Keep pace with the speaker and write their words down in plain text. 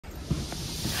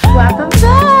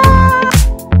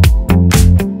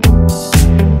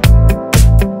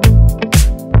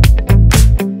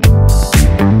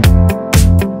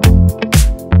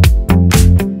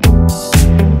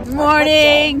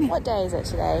What day is it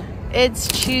today? It's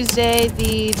Tuesday,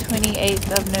 the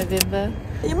 28th of November.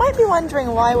 You might be wondering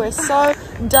why we're so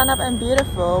done up and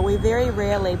beautiful. We very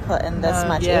rarely put in this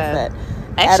much effort.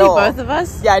 Actually, both of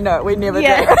us? Yeah, I know. We never do.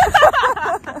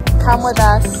 Come with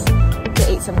us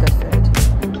to eat some good food.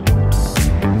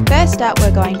 First up, we're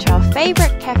going to our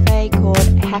favourite cafe called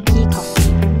Happy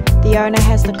Coffee. The owner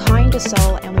has the kindest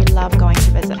soul and we love going to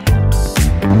visit him.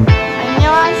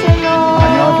 안녕하세요.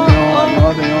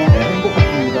 안녕하세요.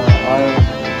 행복했습니다. 아유,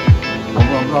 너무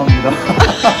감사합니다.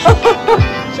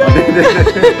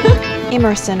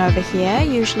 Emerson over here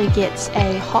usually gets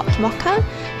a hot mocha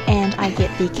and I get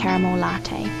the caramel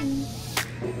latte.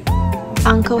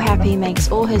 Uncle Happy makes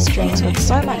all his drinks with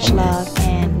so much love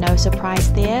and no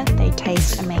surprise there, they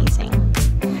taste amazing.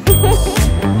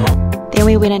 Then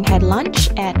we went and had lunch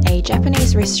at a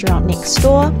Japanese restaurant next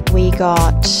door. We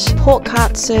got pork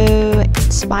katsu,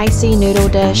 spicy noodle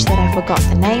dish that I forgot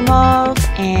the name of,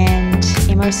 and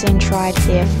Emerson tried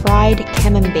their fried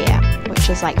camembert, which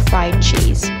is like fried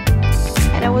cheese.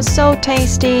 And it was so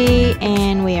tasty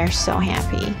and we are so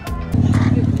happy.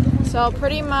 So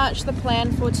pretty much the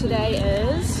plan for today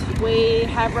is we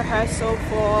have rehearsal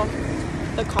for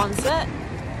the concert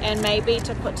and maybe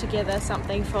to put together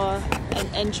something for an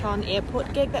Incheon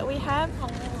airport gig that we have.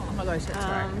 Oh my gosh, that's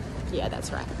right. Yeah,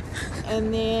 that's right.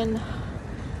 And then,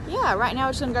 yeah, right now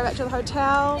we're just gonna go back to the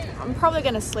hotel. I'm probably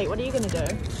gonna sleep. What are you gonna do?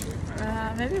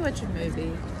 Maybe watch a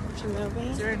movie. Watch a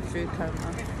movie? We're in food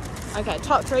coma. Okay,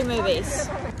 top 3 movies.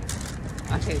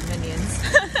 Okay, Minions.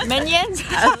 Minions?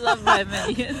 I love my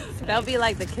Minions. That'll be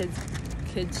like the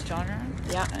kids genre.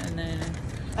 Yeah. And then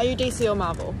Are you DC or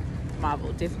Marvel?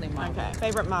 Marvel, definitely Marvel. Okay,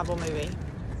 favorite Marvel movie?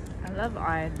 I love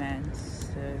Iron Man,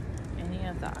 so any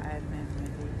of the Iron Man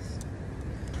movies.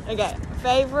 Okay,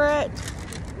 favorite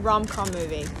rom-com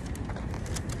movie?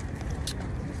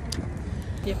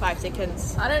 Your 5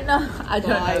 seconds. I don't know. I don't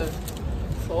know.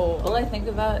 4. All I think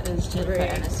about is Jennifer 3,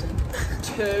 Aniston.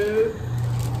 2.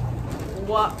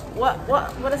 What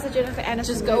is the Jennifer Aniston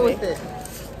Just movie? go with it.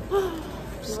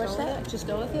 Did you watch that? Just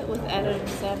go with it with Adam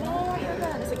Sandler. Oh, I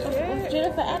haven't. Is it cute? With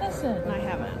Jennifer Aniston. I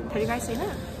haven't. Have you guys seen it?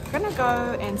 We're gonna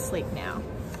go and sleep now.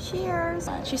 Cheers.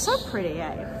 She's so pretty,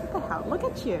 eh? What the hell? Look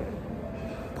at you.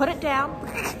 Put it down.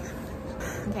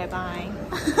 Okay, bye.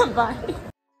 Bye.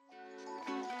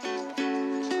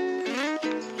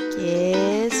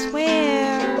 Guess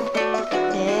where?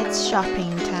 It's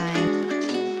shopping time.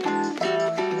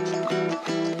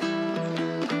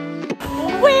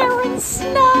 We're in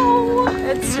snow.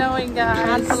 It's snowing, guys. I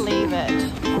can't believe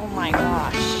it. Oh my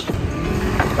gosh.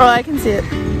 Oh, I can see it.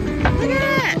 Look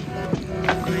at it.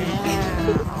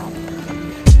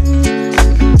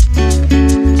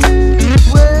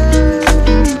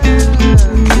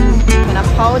 Been a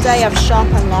whole day of shop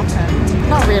and locking.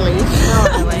 Not really.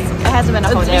 Not really. It hasn't been a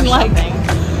whole day of shopping.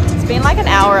 It's been like an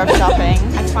hour of shopping.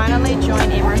 I finally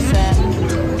joined Emmerson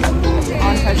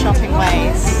on her shopping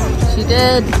ways. She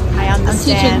did. I understand. I'm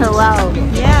teaching her well.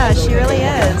 Yeah, she really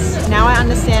is. Now I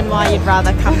understand why you'd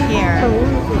rather come here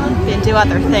than do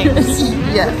other things.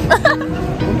 Yeah.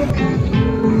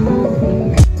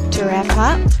 To wrap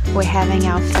up, we're having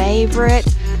our favorite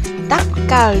dak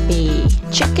galbi,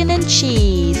 chicken and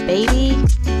cheese, baby.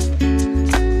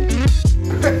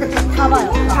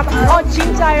 어,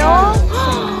 진짜요?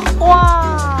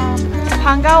 와,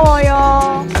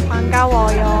 반가워요.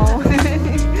 반가워요.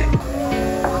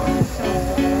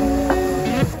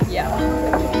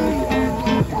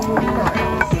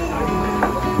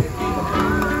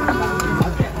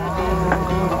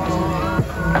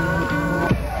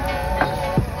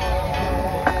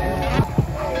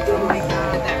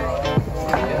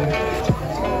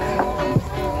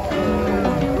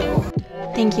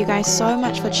 Thank you guys so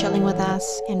much for chilling with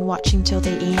us and watching till the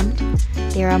end.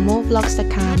 There are more vlogs to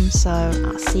come, so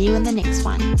I'll see you in the next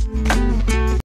one.